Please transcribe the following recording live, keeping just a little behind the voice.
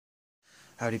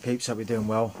Howdy peeps, hope you're doing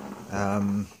well.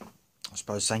 I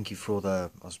suppose thank you for all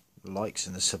the likes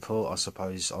and the support, I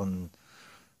suppose, on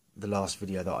the last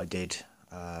video that I did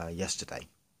yesterday.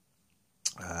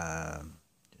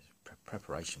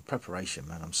 Preparation,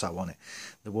 man, I'm so on it.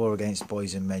 The War Against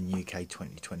Boys and Men UK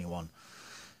 2021.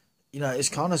 You know, it's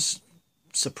kind of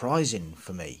surprising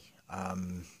for me. I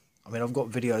mean, I've got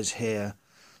videos here.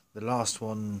 The last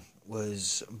one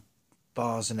was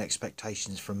Bars and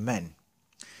Expectations from Men.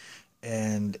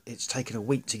 And it's taken a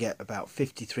week to get about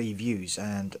 53 views,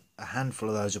 and a handful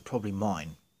of those are probably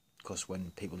mine, because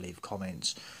when people leave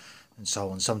comments and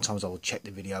so on, sometimes I will check the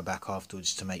video back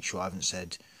afterwards to make sure I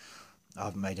haven't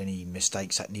made any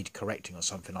mistakes that need correcting or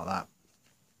something like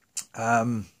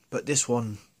that. But this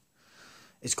one,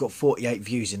 it's got 48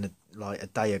 views in like a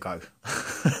day ago.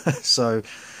 So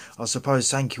I suppose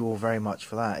thank you all very much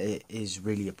for that. It is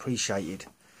really appreciated.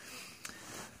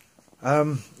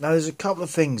 Now there's a couple of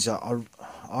things that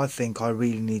I think I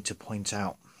really need to point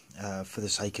out for the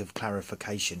sake of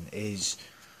clarification is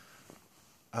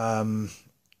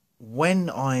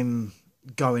when I'm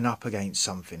going up against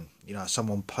something, you know,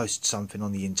 someone posts something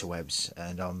on the interwebs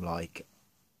and I'm like,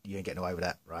 you ain't getting away with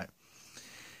that, right?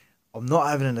 I'm not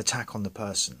having an attack on the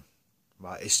person,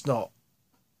 right?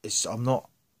 I'm not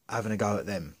having a go at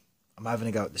them. I'm having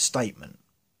a go at the statement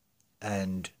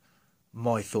and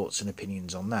my thoughts and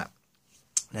opinions on that.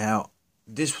 Now,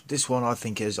 this one I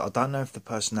think is, I don't know if the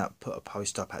person that put a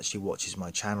post up actually watches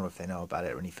my channel, if they know about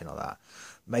it or anything like that.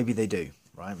 Maybe they do,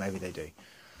 right? Maybe they do.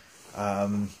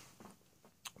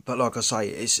 But like I say,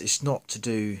 it's not to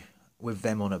do with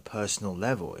them on a personal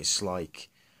level. It's like,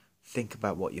 think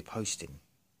about what you're posting.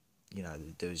 You know,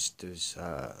 there's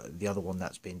the other one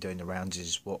that's been doing the rounds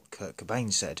is what Kurt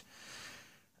Cobain said.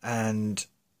 And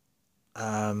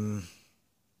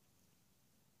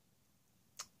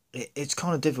it's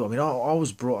kind of difficult. I mean, I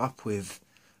was brought up with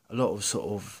a lot of sort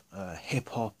of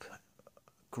hip-hop,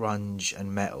 grunge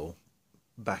and metal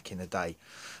back in the day.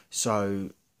 So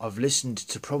I've listened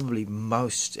to probably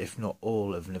most, if not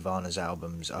all, of Nirvana's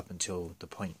albums up until the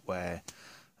point where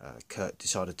Kurt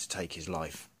decided to take his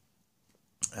life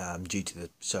due to the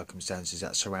circumstances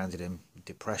that surrounded him.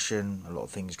 Depression, a lot of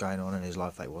things going on in his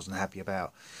life that he wasn't happy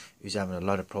about. He was having a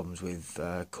lot of problems with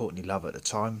Courtney Love at the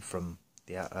time from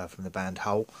the band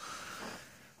Hole.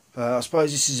 I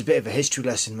suppose this is a bit of a history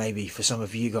lesson maybe for some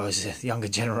of you guys, the younger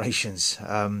generations,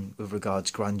 with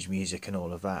regards to grunge music and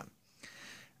all of that.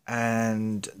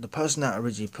 And the person that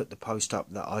originally put the post up,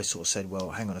 that I sort of said, well,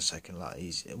 hang on a second, like,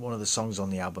 one of the songs on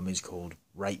the album is called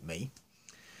Rape Me.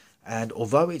 And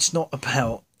although it's not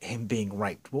about him being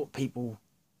raped, what people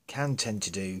can tend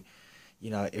to do, you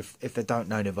know, if they don't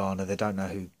know Nirvana, they don't know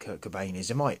who Kurt Cobain is,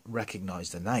 they might recognise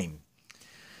the name.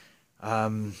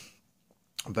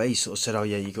 But he sort of said, oh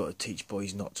yeah, you got to teach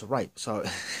boys not to rape. So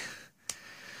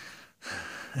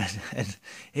and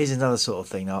here's another sort of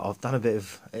thing. I've done a bit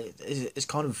of, it's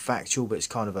kind of factual, but it's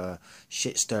kind of a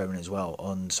shit stirring as well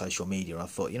on social media. And I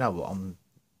thought, you know what,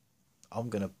 I'm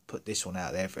gonna put this one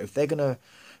out there. If they're gonna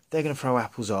throw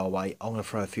apples our way, I'm gonna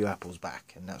throw a few apples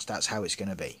back, and that's how it's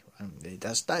gonna be. And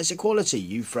that's equality.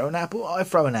 You throw an apple, I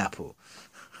throw an apple.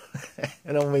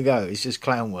 And on we go. It's just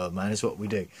clown world, man. It's what we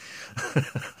do.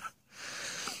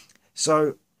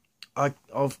 So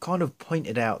I've kind of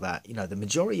pointed out that, you know, the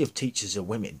majority of teachers are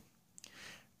women,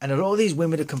 and a lot of these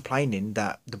women are complaining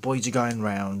that the boys are going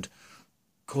around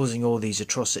causing all these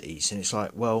atrocities, and it's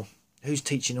like, well, who's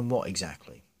teaching them what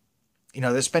exactly? You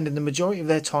know, they're spending the majority of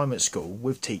their time at school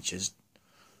with teachers,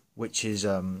 which is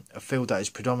a field that is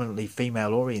predominantly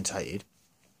female orientated.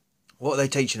 What are they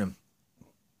teaching them?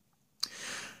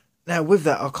 Now, with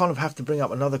that, I kind of have to bring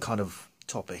up another kind of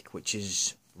topic which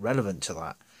is relevant to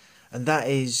that, and that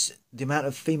is the amount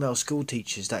of female school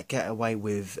teachers that get away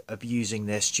with abusing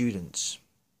their students.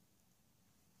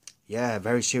 Yeah,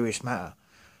 very serious matter.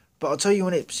 But I'll tell you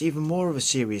when it's even more of a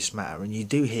serious matter, and you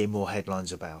do hear more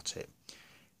headlines about it,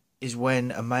 is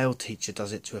when a male teacher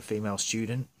does it to a female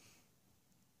student.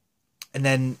 And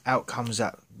then out comes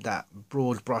that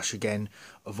broad brush again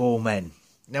of all men.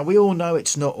 Now, we all know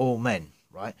it's not all men,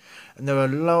 right? And there are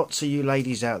lots of you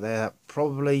ladies out there that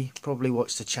probably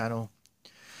watch the channel.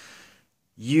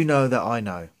 You know that I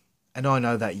know, and I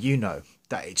know that you know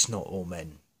that it's not all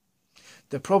men.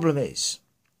 The problem is,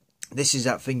 this is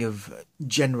that thing of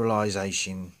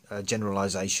generalizations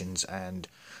and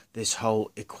this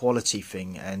whole equality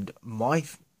thing, and my,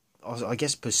 I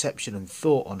guess, perception and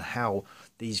thought on how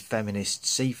these feminists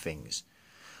see things.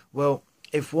 Well,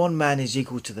 if one man is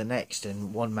equal to the next,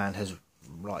 and one man has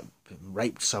like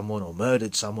raped someone or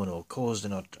murdered someone or caused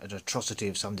an atrocity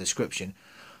of some description,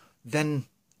 then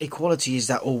equality is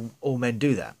that all men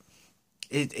do that.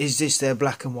 Is this their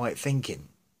black and white thinking?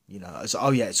 You know, it's,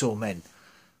 oh yeah, it's all men.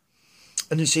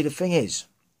 And you see, the thing is,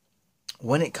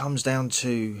 when it comes down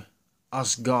to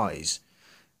us guys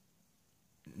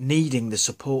needing the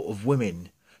support of women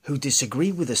who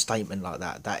disagree with a statement like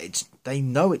that, they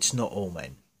know it's not all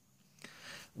men.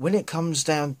 When it comes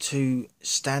down to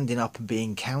standing up and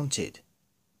being counted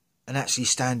and actually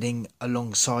standing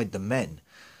alongside the men,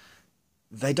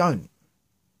 they don't.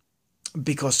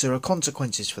 Because there are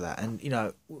consequences for that. And, you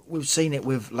know, we've seen it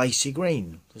with Lacey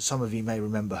Green. Some of you may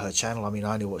remember her channel. I mean,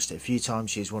 I only watched it a few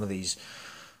times. She's one of these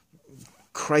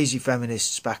crazy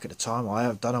feminists back at the time.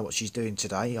 don't know what she's doing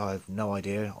today. I have no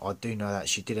idea. I do know that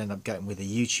she did end up getting with a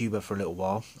YouTuber for a little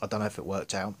while. I don't know if it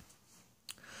worked out.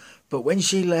 But when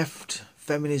she left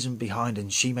feminism behind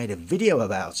and she made a video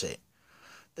about it,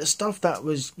 the stuff that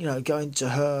was, you know, going to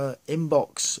her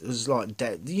inbox was like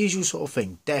the usual sort of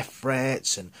thing. Death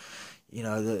threats and, you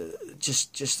know,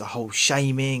 just the whole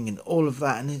shaming and all of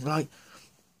that. And it's like,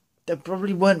 there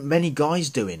probably weren't many guys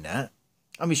doing that.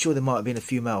 I mean, sure, there might have been a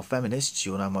few male feminists.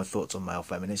 You'll know my thoughts on male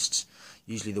feminists.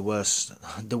 Usually the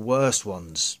worst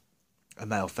ones are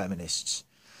male feminists.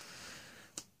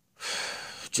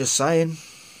 Just saying,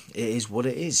 it is what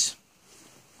it is.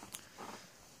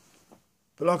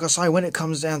 But like I say, when it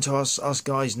comes down to us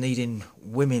guys needing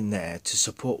women there to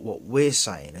support what we're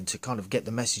saying and to kind of get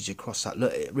the message across that,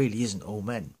 look, it really isn't all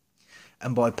men.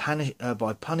 And by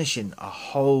punishing a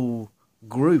whole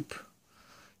group,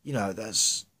 you know,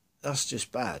 that's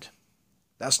just bad.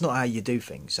 That's not how you do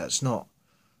things. That's not...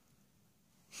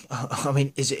 I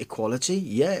mean, is it equality?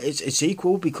 Yeah, it's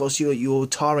equal because you're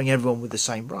tarring everyone with the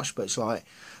same brush. But it's like,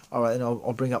 all right, then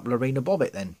I'll bring up Lorena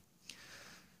Bobbitt then.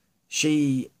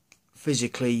 She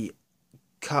physically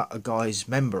cut a guy's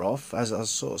member off, as I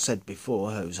sort of said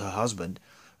before, it was her husband,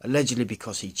 allegedly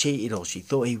because he cheated or she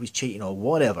thought he was cheating or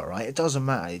whatever, right? It doesn't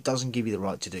matter. It doesn't give you the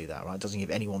right to do that, right? It doesn't give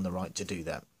anyone the right to do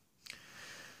that.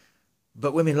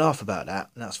 But women laugh about that,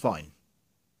 and that's fine.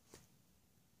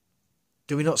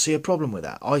 Do we not see a problem with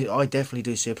that? I definitely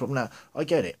do see a problem. Now, I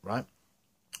get it, right?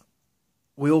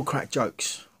 We all crack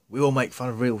jokes. We all make fun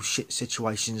of real shit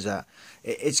situations that...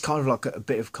 It's kind of like a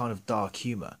bit of kind of dark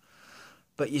humour.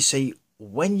 But you see,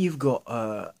 when you've got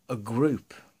a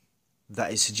group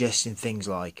that is suggesting things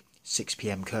like 6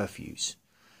 PM curfews,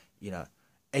 you know,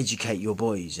 educate your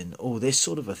boys and all this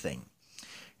sort of a thing,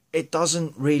 it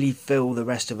doesn't really fill the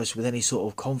rest of us with any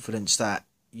sort of confidence that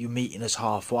you're meeting us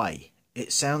halfway.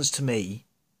 It sounds to me,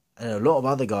 and a lot of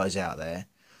other guys out there,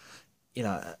 you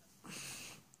know,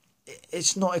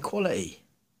 it's not equality.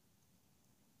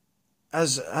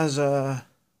 As a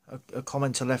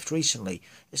commenter left recently,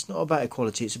 it's not about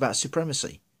equality, it's about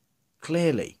supremacy.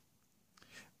 Clearly.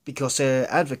 Because they're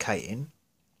advocating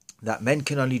that men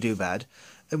can only do bad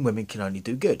and women can only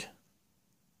do good.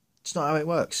 It's not how it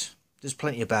works. There's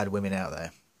plenty of bad women out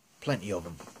there. Plenty of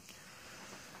them.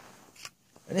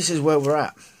 And this is where we're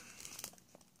at.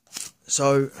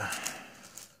 So,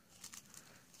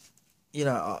 you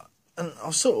know, and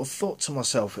I've sort of thought to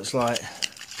myself, it's like,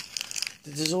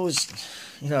 there's always,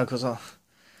 you know, because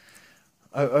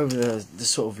over the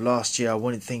sort of last year, I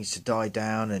wanted things to die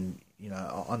down, and you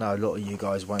know, I know a lot of you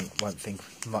guys won't think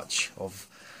much of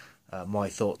my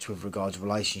thoughts with regards to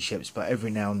relationships, but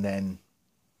every now and then,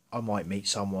 I might meet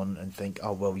someone and think,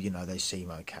 oh well, you know, they seem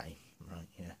okay, right?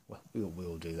 Yeah, well, we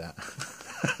all do that.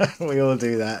 We all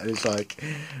do that. And it's like,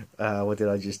 what did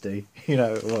I just do? You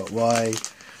know,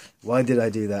 why did I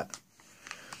do that?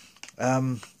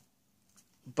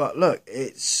 But look,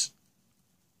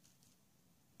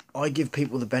 I give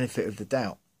people the benefit of the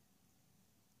doubt.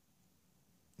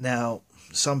 Now,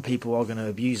 some people are going to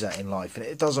abuse that in life, and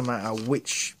it doesn't matter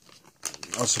which,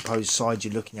 I suppose, side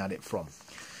you're looking at it from,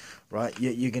 right?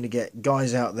 You're going to get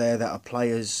guys out there that are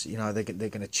players, you know, they're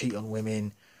going to cheat on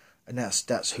women, and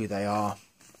that's who they are,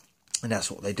 and that's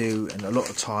what they do. And a lot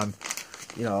of time,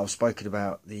 you know, I've spoken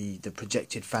about the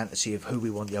projected fantasy of who we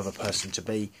want the other person to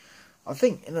be. I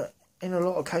think in a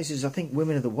lot of cases, I think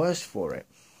women are the worst for it.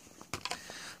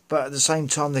 But at the same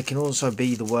time, they can also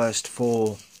be the worst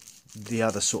for the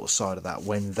other sort of side of that,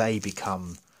 when they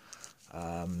become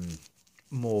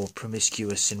more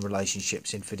promiscuous in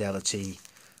relationships, infidelity,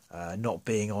 not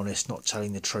being honest, not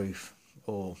telling the truth,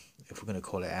 or if we're going to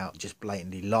call it out, just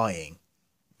blatantly lying,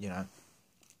 you know.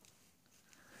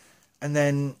 And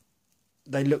then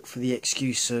they look for the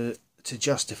excuse to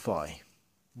justify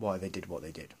why they did what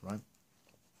they did, right?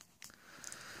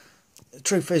 The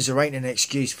truth is, there ain't an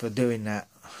excuse for doing that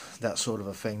sort of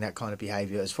a thing, that kind of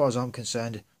behaviour. As far as I'm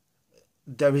concerned,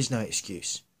 there is no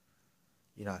excuse.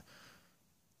 You know,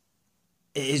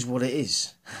 it is what it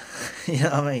is. You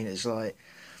know what I mean? It's like,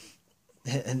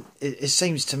 and it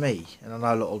seems to me, and I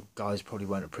know a lot of guys probably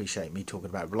won't appreciate me talking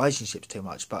about relationships too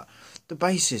much, but the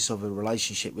basis of a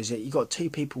relationship was that you got two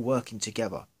people working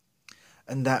together.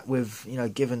 And that with,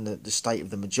 given the state of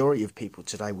the majority of people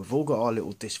today, we've all got our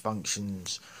little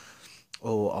dysfunctions,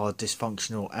 or our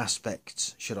dysfunctional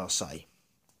aspects, should I say,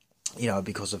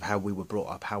 because of how we were brought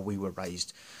up, how we were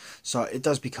raised. So it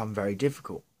does become very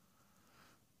difficult.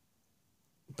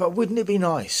 But wouldn't it be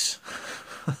nice?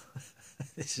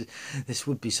 This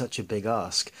would be such a big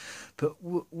ask. But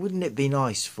wouldn't it be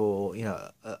nice for,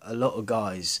 a lot of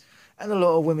guys, and a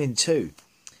lot of women too,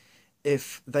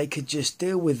 if they could just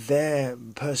deal with their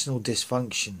personal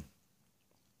dysfunction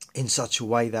in such a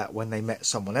way that when they met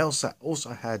someone else that also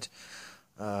had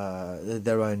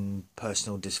their own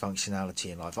personal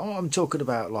dysfunctionality in life. I'm talking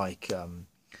about I'm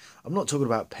not talking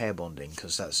about pair bonding,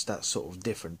 because that's sort of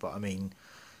different, but I mean,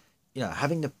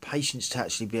 having the patience to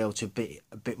actually be able to be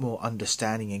a bit more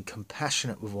understanding and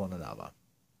compassionate with one another.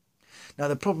 Now,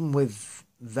 the problem with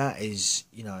that is,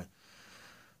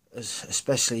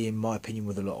 especially in my opinion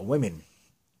with a lot of women,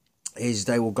 is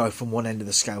they will go from one end of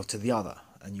the scale to the other.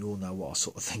 And you all know what I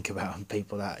sort of think about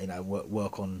people that,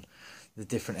 work on the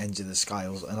different ends of the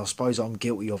scales. And I suppose I'm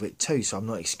guilty of it too, so I'm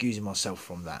not excusing myself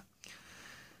from that.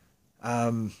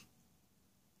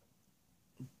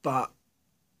 But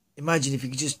imagine if you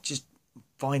could just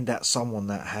find out someone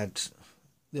that had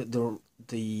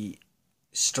the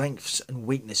strengths and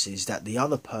weaknesses that the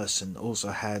other person also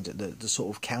had, the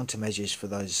sort of countermeasures for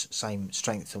those same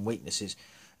strengths and weaknesses,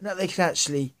 and that they could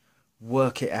actually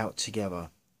work it out together.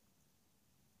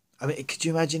 I mean, could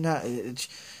you imagine that?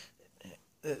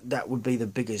 That would be the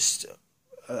biggest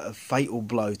fatal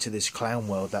blow to this clown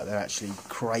world that they're actually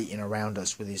creating around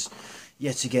us with this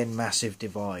yet again massive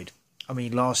divide. I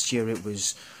mean, last year it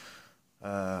was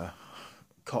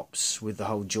cops with the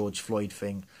whole George Floyd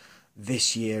thing.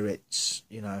 This year it's,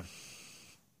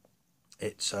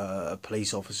 it's a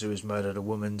police officer who's murdered a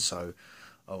woman, so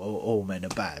all men are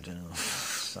bad.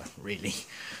 So really,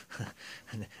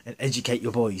 and educate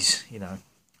your boys,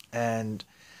 And,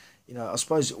 I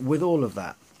suppose with all of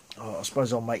that, I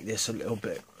suppose I'll make this a little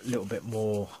bit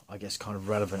more, I guess, kind of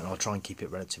relevant, and I'll try and keep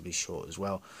it relatively short as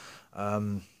well.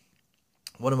 One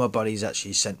of my buddies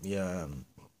actually sent me a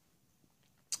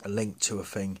link to a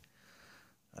thing,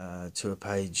 to a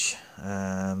page.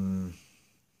 So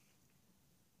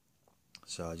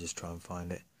I'll just try and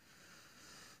find it.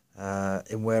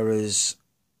 Whereas,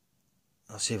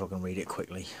 I'll see if I can read it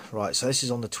quickly. Right, so this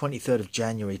is on the 23rd of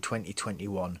January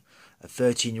 2021. A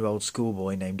 13-year-old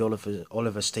schoolboy named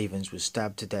Oliver Stevens was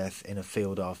stabbed to death in a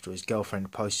field after his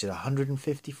girlfriend posted a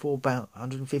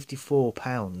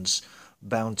 £154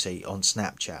 bounty on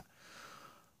Snapchat.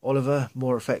 Oliver,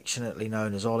 more affectionately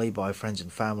known as Ollie by friends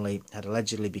and family, had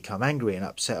allegedly become angry and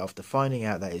upset after finding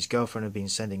out that his girlfriend had been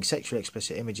sending sexually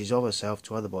explicit images of herself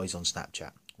to other boys on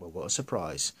Snapchat. Well, what a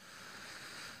surprise.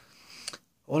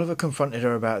 Oliver confronted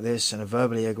her about this, and a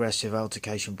verbally aggressive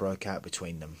altercation broke out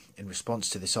between them. In response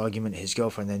to this argument, his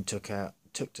girlfriend then took to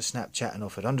Snapchat and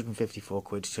offered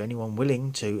 £154 to anyone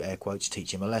willing to, air quotes,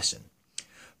 teach him a lesson.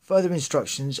 Further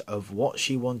instructions of what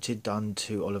she wanted done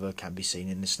to Oliver can be seen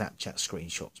in the Snapchat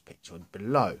screenshots pictured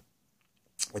below.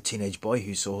 A teenage boy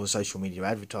who saw her social media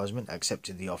advertisement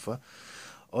accepted the offer.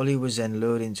 Ollie was then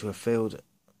lured into a field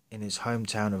in his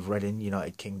hometown of Reading,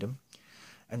 United Kingdom,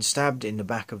 and stabbed in the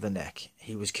back of the neck.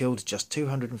 He was killed just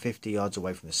 250 yards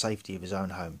away from the safety of his own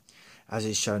home, as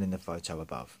is shown in the photo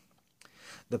above.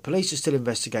 The police are still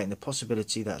investigating the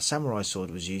possibility that a samurai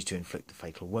sword was used to inflict the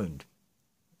fatal wound.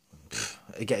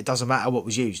 Again, it doesn't matter what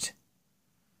was used.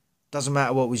 Doesn't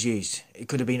matter what was used. It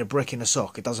could have been a brick in a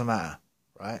sock. It doesn't matter,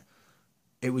 right?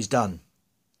 It was done,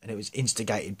 and it was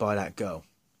instigated by that girl.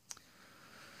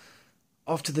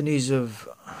 After the news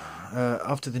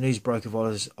broke of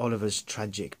Oliver's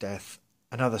tragic death,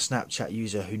 another Snapchat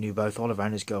user who knew both Oliver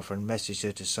and his girlfriend messaged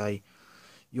her to say,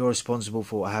 "You're responsible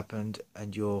for what happened,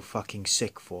 and you're fucking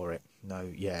sick for it." No,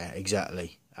 yeah,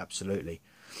 exactly, absolutely.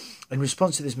 In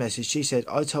response to this message, she said,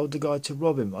 "I told the guy to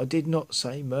rob him. I did not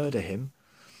say murder him."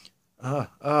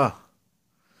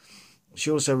 She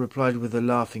also replied with a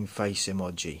laughing face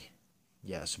emoji.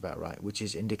 Yeah, that's about right, which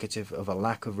is indicative of a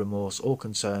lack of remorse or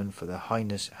concern for the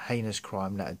heinous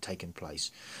crime that had taken place.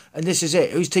 And this is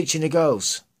it. Who's teaching the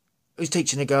girls? Who's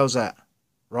teaching the girls that?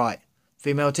 Right.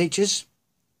 Female teachers?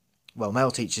 Well,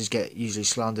 male teachers get usually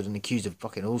slandered and accused of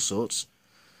fucking all sorts.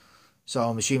 So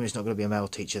I'm assuming it's not going to be a male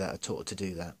teacher that are taught to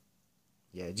do that.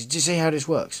 Yeah, did you see how this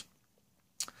works?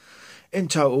 In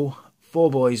total, 4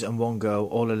 boys and 1 girl,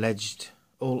 all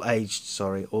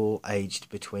aged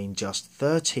between just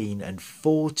 13 and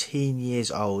 14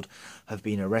 years old, have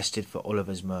been arrested for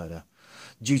Oliver's murder.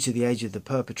 Due to the age of the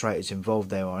perpetrators involved,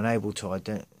 they are unable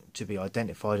to be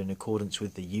identified in accordance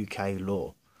with the UK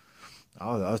law.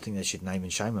 Oh, I think they should name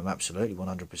and shame them, absolutely,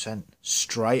 100%.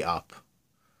 Straight up.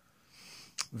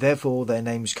 Therefore, their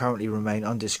names currently remain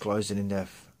undisclosed, and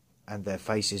their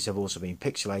faces have also been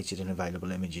pixelated in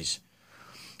available images.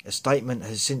 A statement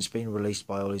has since been released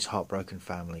by Ollie's heartbroken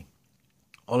family.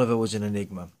 Oliver was an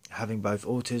enigma, having both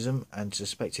autism and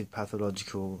suspected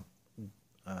pathological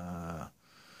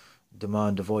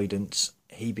demand avoidance.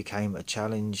 He became a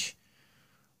challenge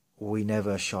we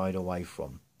never shied away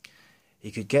from.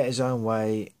 He could get his own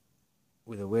way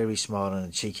with a weary smile and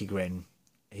a cheeky grin.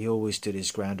 He always stood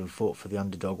his ground and fought for the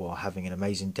underdog while having an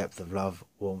amazing depth of love,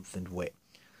 warmth and wit.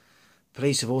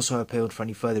 Police have also appealed for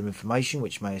any further information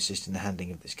which may assist in the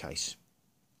handling of this case.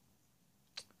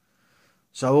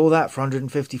 So all that for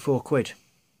 154 quid.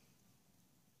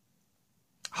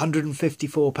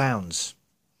 £154.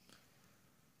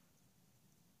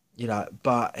 You know,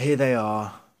 but here they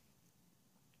are.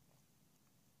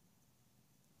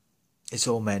 It's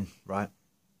all men, right?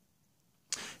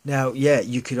 Now, yeah,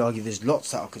 you could argue there's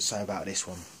lots that I could say about this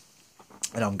one.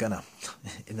 And I'm gonna,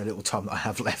 in the little time that I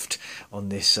have left on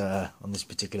this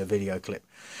particular video clip.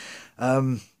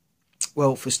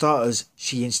 Well, for starters,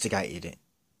 she instigated it.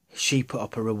 She put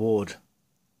up a reward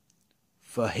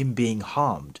for him being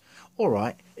harmed. All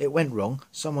right, it went wrong.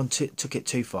 Someone took it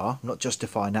too far. I'm not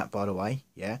justifying that, by the way.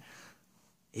 Yeah,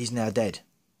 he's now dead.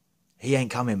 He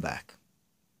ain't coming back.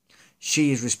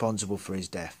 She is responsible for his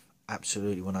death.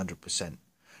 Absolutely, 100%.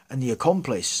 And the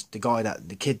accomplice,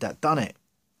 the kid that done it,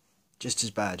 just as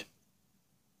bad.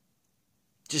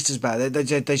 Just as bad.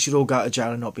 They should all go to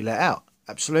jail and not be let out.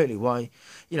 Absolutely. Why?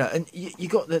 You know, and you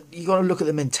got to look at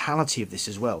the mentality of this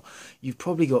as well. You've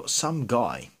probably got some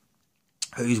guy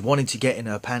who's wanting to get in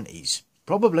her panties.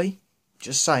 Probably.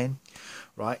 Just saying.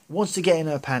 Right? Wants to get in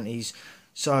her panties,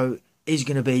 so he's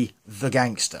going to be the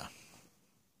gangster.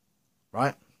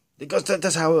 Right? Because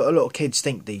that's how a lot of kids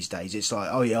think these days. It's like,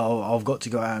 oh yeah, I've got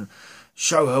to go out and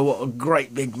show her what a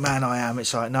great big man I am.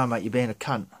 It's like, no mate, you're being a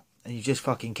cunt. And you've just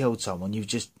fucking killed someone. You've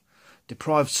just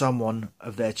deprived someone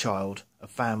of their child, a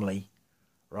family,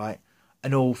 right?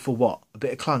 And all for what? A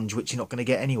bit of clunge, which you're not going to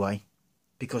get anyway.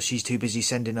 Because she's too busy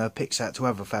sending her pics out to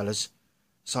other fellas.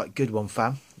 It's like, good one,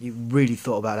 fam. You really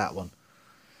thought about that one.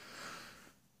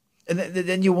 And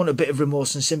then you want a bit of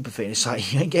remorse and sympathy. And it's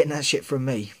like, you ain't getting that shit from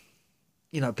me.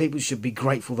 You know, people should be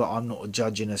grateful that I'm not a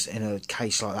judge in a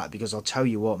case like that, because I'll tell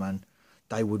you what, man,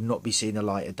 they would not be seeing the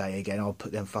light of day again. I'll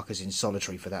put them fuckers in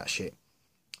solitary for that shit.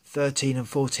 13 and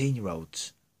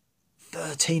 14-year-olds.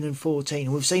 13 and 14.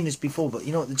 And we've seen this before, but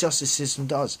you know what the justice system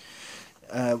does?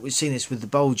 We've seen this with the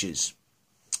Bulgers.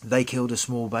 They killed a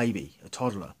small baby, a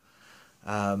toddler,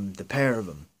 the pair of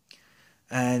them.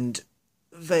 And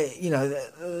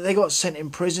they got sent in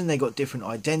prison. They got different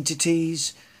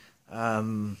identities.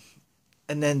 And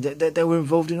then they were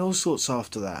involved in all sorts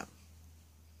after that.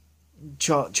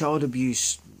 Child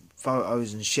abuse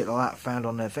photos and shit like that found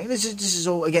on their thing. This is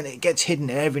all, again, it gets hidden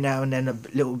every now and then. A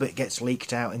little bit gets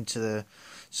leaked out into the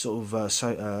sort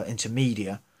of into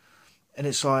media, and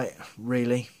it's like,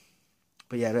 really.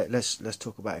 But yeah, let's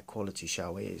talk about equality,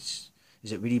 shall we? Is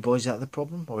it really boys that are the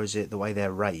problem, or is it the way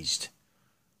they're raised?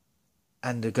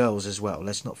 And the girls as well.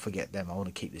 Let's not forget them. I want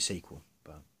to keep this equal.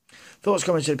 Thoughts,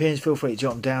 comments and opinions, feel free to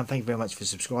jot them down. Thank you very much for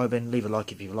subscribing. Leave a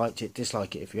like if you've liked it.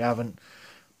 Dislike it if you haven't.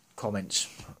 Comments.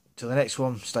 Till the next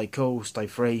one, stay cool, stay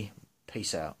free.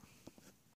 Peace out.